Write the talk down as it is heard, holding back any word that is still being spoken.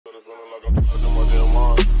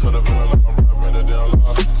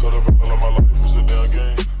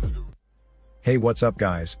Hey, what's up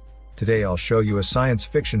guys? Today I'll show you a science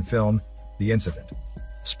fiction film, The Incident.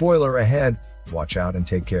 Spoiler ahead, watch out and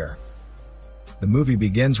take care. The movie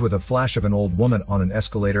begins with a flash of an old woman on an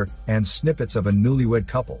escalator and snippets of a newlywed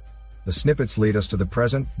couple. The snippets lead us to the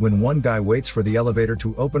present when one guy waits for the elevator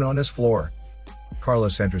to open on his floor.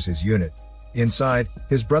 Carlos enters his unit. Inside,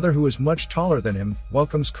 his brother, who is much taller than him,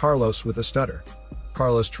 welcomes Carlos with a stutter.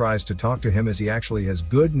 Carlos tries to talk to him as he actually has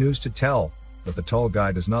good news to tell, but the tall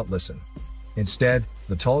guy does not listen. Instead,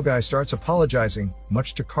 the tall guy starts apologizing,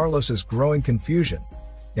 much to Carlos's growing confusion.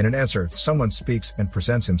 In an answer, someone speaks and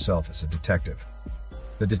presents himself as a detective.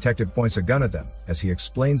 The detective points a gun at them as he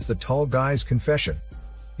explains the tall guy's confession.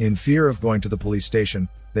 In fear of going to the police station,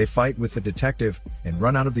 they fight with the detective and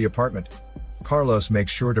run out of the apartment. Carlos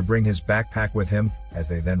makes sure to bring his backpack with him as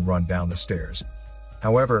they then run down the stairs.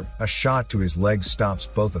 However, a shot to his leg stops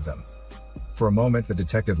both of them. For a moment, the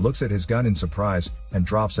detective looks at his gun in surprise and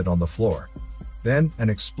drops it on the floor. Then, an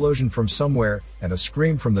explosion from somewhere and a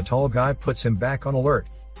scream from the tall guy puts him back on alert.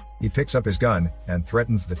 He picks up his gun and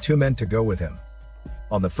threatens the two men to go with him.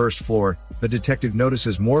 On the first floor, the detective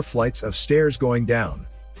notices more flights of stairs going down.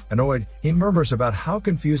 Annoyed, he murmurs about how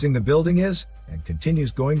confusing the building is and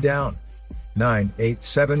continues going down. 9, 8,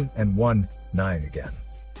 7, and 1, 9 again.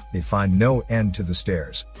 They find no end to the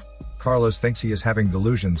stairs. Carlos thinks he is having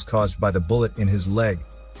delusions caused by the bullet in his leg.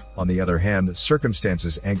 On the other hand,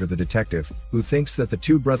 circumstances anger the detective, who thinks that the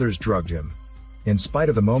two brothers drugged him. In spite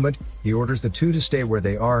of the moment, he orders the two to stay where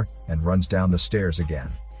they are and runs down the stairs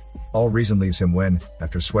again. All reason leaves him when,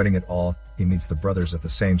 after sweating it all, he meets the brothers at the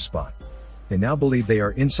same spot. They now believe they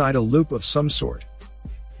are inside a loop of some sort.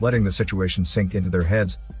 Letting the situation sink into their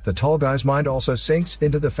heads, the tall guy's mind also sinks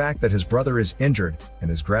into the fact that his brother is injured and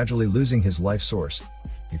is gradually losing his life source.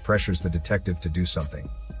 He pressures the detective to do something.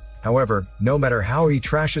 However, no matter how he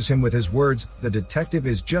trashes him with his words, the detective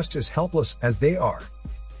is just as helpless as they are.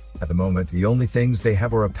 At the moment, the only things they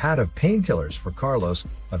have are a pad of painkillers for Carlos,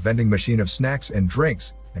 a vending machine of snacks and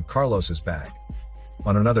drinks, and Carlos's bag.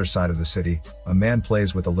 On another side of the city, a man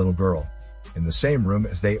plays with a little girl. In the same room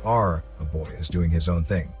as they are, a boy is doing his own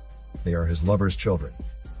thing. They are his lover's children.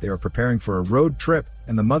 They are preparing for a road trip,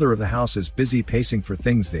 and the mother of the house is busy pacing for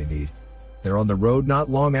things they need. They're on the road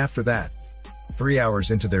not long after that. 3 hours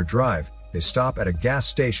into their drive, they stop at a gas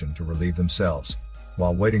station to relieve themselves.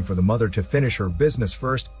 While waiting for the mother to finish her business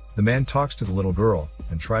first, the man talks to the little girl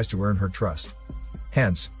and tries to earn her trust.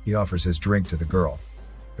 Hence, he offers his drink to the girl.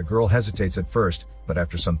 The girl hesitates at first, but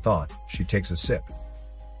after some thought, she takes a sip.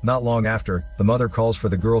 Not long after, the mother calls for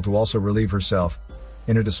the girl to also relieve herself.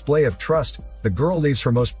 In a display of trust, the girl leaves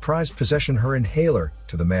her most prized possession, her inhaler,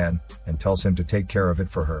 to the man, and tells him to take care of it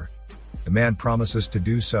for her. The man promises to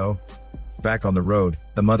do so. Back on the road,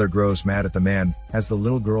 the mother grows mad at the man as the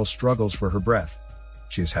little girl struggles for her breath.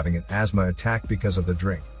 She is having an asthma attack because of the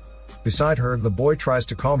drink. Beside her, the boy tries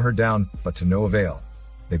to calm her down, but to no avail.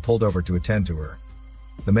 They pulled over to attend to her.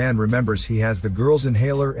 The man remembers he has the girl's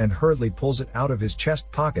inhaler and hurriedly pulls it out of his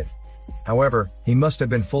chest pocket. However, he must have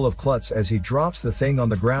been full of klutz as he drops the thing on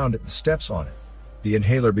the ground and steps on it. The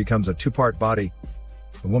inhaler becomes a two-part body.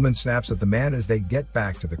 The woman snaps at the man as they get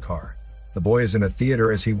back to the car. The boy is in a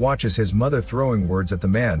theater as he watches his mother throwing words at the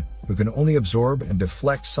man, who can only absorb and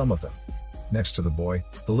deflect some of them. Next to the boy,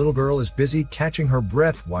 the little girl is busy catching her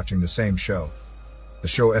breath watching the same show. The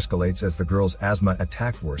show escalates as the girl's asthma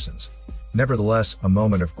attack worsens. Nevertheless, a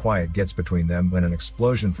moment of quiet gets between them when an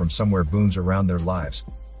explosion from somewhere booms around their lives.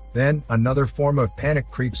 Then, another form of panic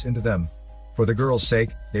creeps into them. For the girl's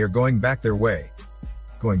sake, they are going back their way.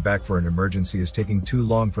 Going back for an emergency is taking too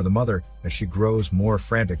long for the mother, as she grows more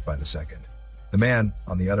frantic by the second. The man,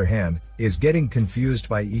 on the other hand, is getting confused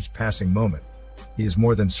by each passing moment. He is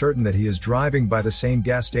more than certain that he is driving by the same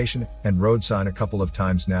gas station and road sign a couple of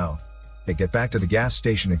times now. They get back to the gas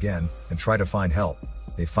station again and try to find help.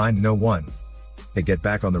 They find no one. They get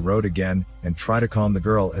back on the road again and try to calm the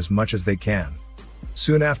girl as much as they can.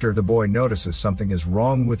 Soon after, the boy notices something is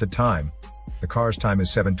wrong with the time. The car's time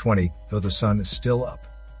is 7:20, though the sun is still up.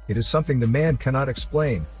 It is something the man cannot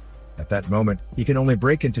explain. At that moment, he can only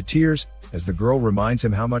break into tears, as the girl reminds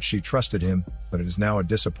him how much she trusted him, but it is now a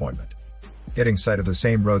disappointment. Getting sight of the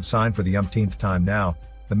same road sign for the umpteenth time now,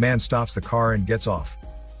 the man stops the car and gets off.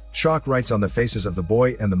 Shock writes on the faces of the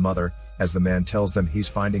boy and the mother, as the man tells them he's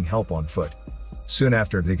finding help on foot. Soon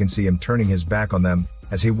after, they can see him turning his back on them,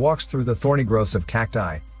 as he walks through the thorny growths of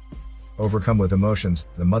cacti. Overcome with emotions,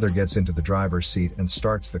 the mother gets into the driver's seat and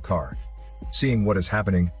starts the car. Seeing what is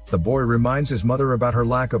happening, the boy reminds his mother about her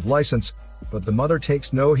lack of license, but the mother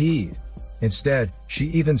takes no heed. Instead, she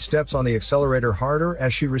even steps on the accelerator harder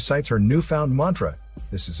as she recites her newfound mantra,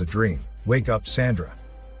 "This is a dream. Wake up, Sandra."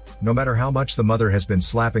 No matter how much the mother has been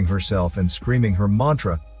slapping herself and screaming her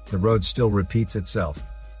mantra, the road still repeats itself.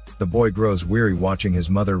 The boy grows weary watching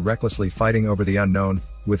his mother recklessly fighting over the unknown,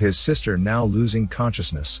 with his sister now losing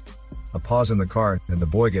consciousness. A pause in the car, and the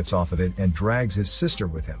boy gets off of it and drags his sister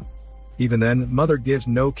with him. Even then, mother gives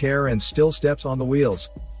no care and still steps on the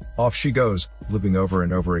wheels. Off she goes, looping over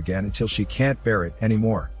and over again until she can't bear it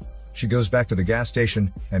anymore. She goes back to the gas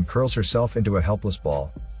station and curls herself into a helpless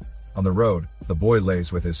ball. On the road, the boy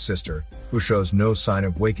lays with his sister, who shows no sign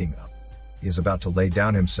of waking up. He is about to lay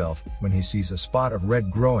down himself when he sees a spot of red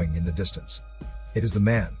growing in the distance. It is the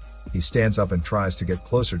man. He stands up and tries to get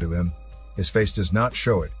closer to him. His face does not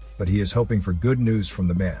show it, but he is hoping for good news from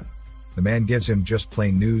the man. The man gives him just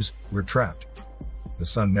plain news: we're trapped. The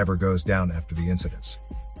sun never goes down after the incidents.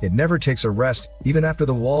 It never takes a rest, even after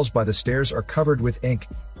the walls by the stairs are covered with ink.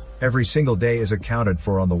 Every single day is accounted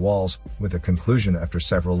for on the walls, with a conclusion after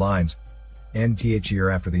several lines. NTH year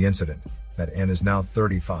after the incident. That N is now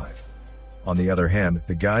 35. On the other hand,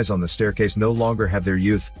 the guys on the staircase no longer have their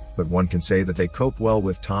youth, but one can say that they cope well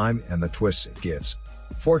with time and the twists it gives.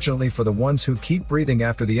 Fortunately for the ones who keep breathing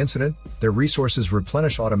after the incident, their resources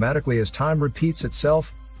replenish automatically as time repeats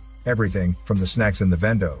itself. Everything, from the snacks in the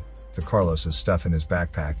vendo, to Carlos's stuff in his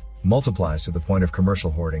backpack, multiplies to the point of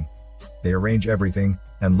commercial hoarding. They arrange everything,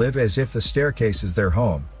 and live as if the staircase is their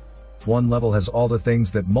home. One level has all the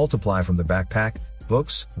things that multiply from the backpack: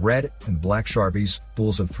 books, red and black Sharpies,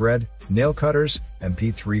 spools of thread, nail cutters,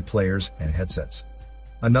 MP3 players, and headsets.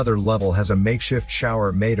 Another level has a makeshift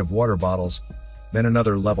shower made of water bottles. Then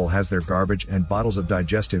another level has their garbage and bottles of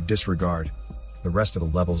digestive disregard. The rest of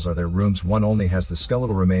the levels are their rooms. One only has the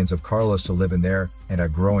skeletal remains of Carlos to live in there, and a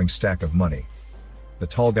growing stack of money. The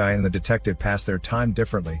tall guy and the detective pass their time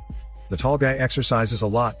differently. The tall guy exercises a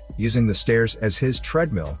lot, using the stairs as his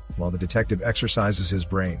treadmill, while the detective exercises his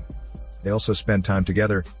brain. They also spend time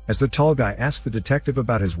together, as the tall guy asks the detective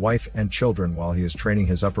about his wife and children while he is training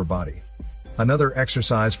his upper body. Another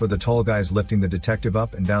exercise for the tall guy is lifting the detective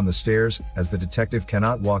up and down the stairs, as the detective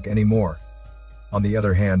cannot walk anymore. On the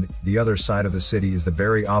other hand, the other side of the city is the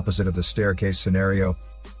very opposite of the staircase scenario.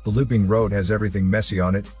 The looping road has everything messy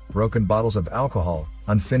on it: broken bottles of alcohol,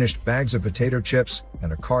 unfinished bags of potato chips,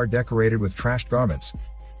 and a car decorated with trashed garments.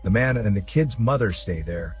 The man and the kid's mother stay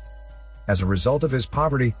there. As a result of his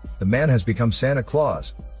poverty, the man has become Santa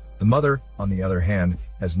Claus. The mother, on the other hand,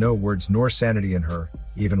 has no words nor sanity in her,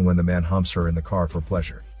 even when the man humps her in the car for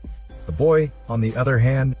pleasure. The boy, on the other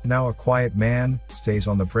hand, now a quiet man, stays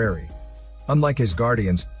on the prairie. Unlike his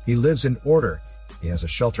guardians, he lives in order. He has a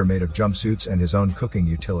shelter made of jumpsuits and his own cooking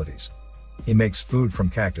utilities. He makes food from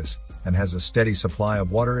cactus, and has a steady supply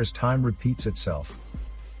of water as time repeats itself.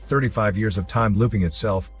 35 years of time looping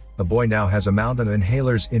itself, the boy now has a mountain of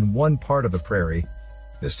inhalers in one part of the prairie.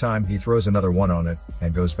 This time he throws another one on it,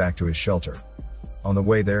 and goes back to his shelter. On the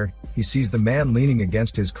way there, he sees the man leaning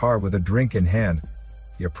against his car with a drink in hand.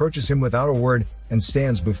 He approaches him without a word, and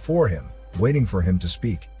stands before him, waiting for him to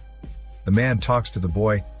speak. The man talks to the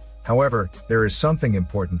boy. However, there is something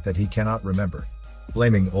important that he cannot remember.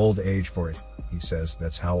 Blaming old age for it, he says,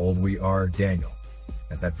 "That's how old we are, Daniel."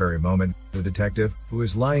 At that very moment, the detective, who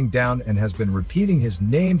is lying down and has been repeating his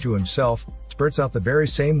name to himself, spurts out the very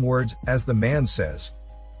same words as the man says.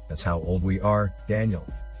 "That's how old we are, Daniel."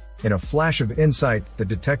 In a flash of insight, the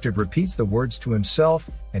detective repeats the words to himself,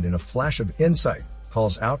 and in a flash of insight,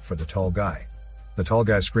 calls out for the tall guy. The tall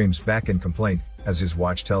guy screams back in complaint, as his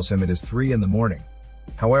watch tells him it is 3 in the morning.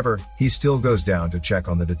 However, he still goes down to check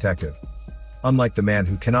on the detective. Unlike the man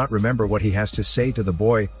who cannot remember what he has to say to the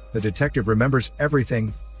boy, the detective remembers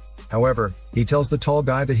everything. However, he tells the tall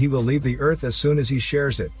guy that he will leave the earth as soon as he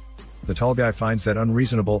shares it. The tall guy finds that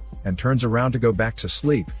unreasonable, and turns around to go back to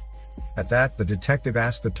sleep. At that, the detective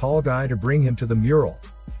asks the tall guy to bring him to the mural.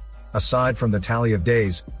 Aside from the tally of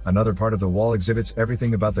days, another part of the wall exhibits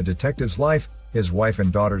everything about the detective's life, his wife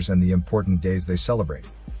and daughters, and the important days they celebrate.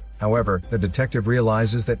 However, the detective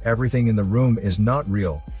realizes that everything in the room is not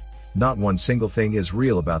real. Not one single thing is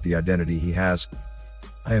real about the identity he has.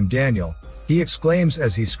 "I am Daniel," he exclaims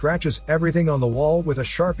as he scratches everything on the wall with a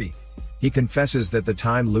Sharpie. He confesses that the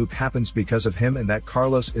time loop happens because of him and that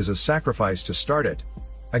Carlos is a sacrifice to start it.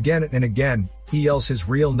 Again and again, he yells his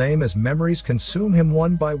real name as memories consume him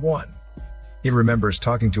one by one. He remembers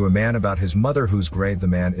talking to a man about his mother whose grave the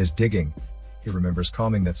man is digging. He remembers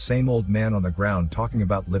calming that same old man on the ground talking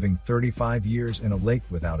about living 35 years in a lake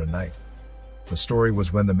without a night. The story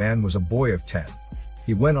was when the man was a boy of 10.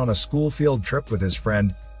 He went on a school field trip with his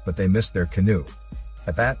friend, but they missed their canoe.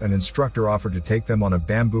 At that, an instructor offered to take them on a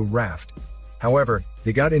bamboo raft. However,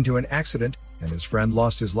 they got into an accident, and his friend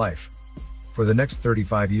lost his life. For the next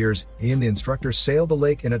 35 years, he and the instructor sailed the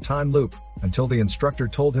lake in a time loop, until the instructor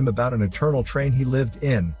told him about an eternal train he lived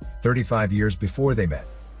in, 35 years before they met.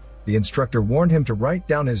 The instructor warned him to write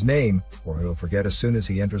down his name, or he'll forget as soon as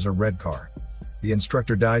he enters a red car. The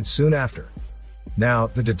instructor died soon after. Now,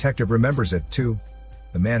 the detective remembers it too.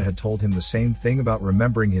 The man had told him the same thing about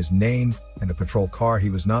remembering his name and a patrol car he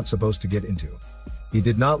was not supposed to get into. He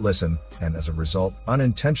did not listen, and as a result,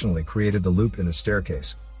 unintentionally created the loop in the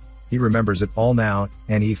staircase. He remembers it all now,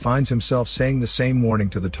 and he finds himself saying the same warning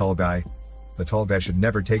to the tall guy. The tall guy should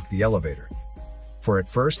never take the elevator. For at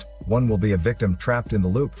first, one will be a victim trapped in the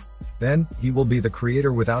loop. Then, he will be the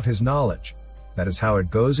creator without his knowledge. That is how it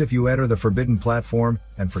goes if you enter the forbidden platform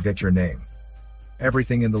and forget your name.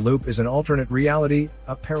 Everything in the loop is an alternate reality,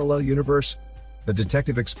 a parallel universe. The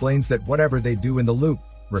detective explains that whatever they do in the loop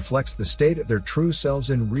reflects the state of their true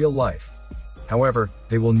selves in real life. However,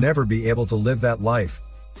 they will never be able to live that life.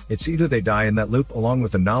 It's either they die in that loop along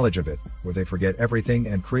with the knowledge of it, or they forget everything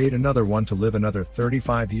and create another one to live another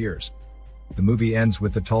 35 years. The movie ends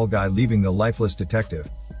with the tall guy leaving the lifeless detective.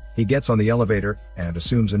 He gets on the elevator and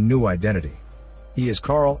assumes a new identity. He is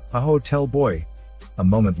Carl, a hotel boy. A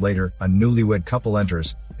moment later, a newlywed couple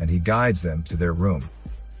enters, and he guides them to their room.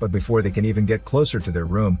 But before they can even get closer to their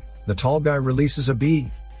room, the tall guy releases a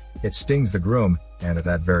bee. It stings the groom, and at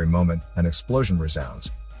that very moment, an explosion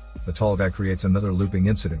resounds. The tall guy creates another looping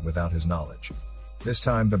incident without his knowledge. This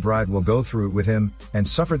time the bride will go through it with him, and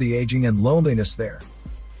suffer the aging and loneliness there.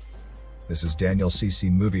 This is Daniel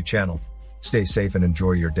CC Movie Channel. Stay safe and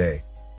enjoy your day.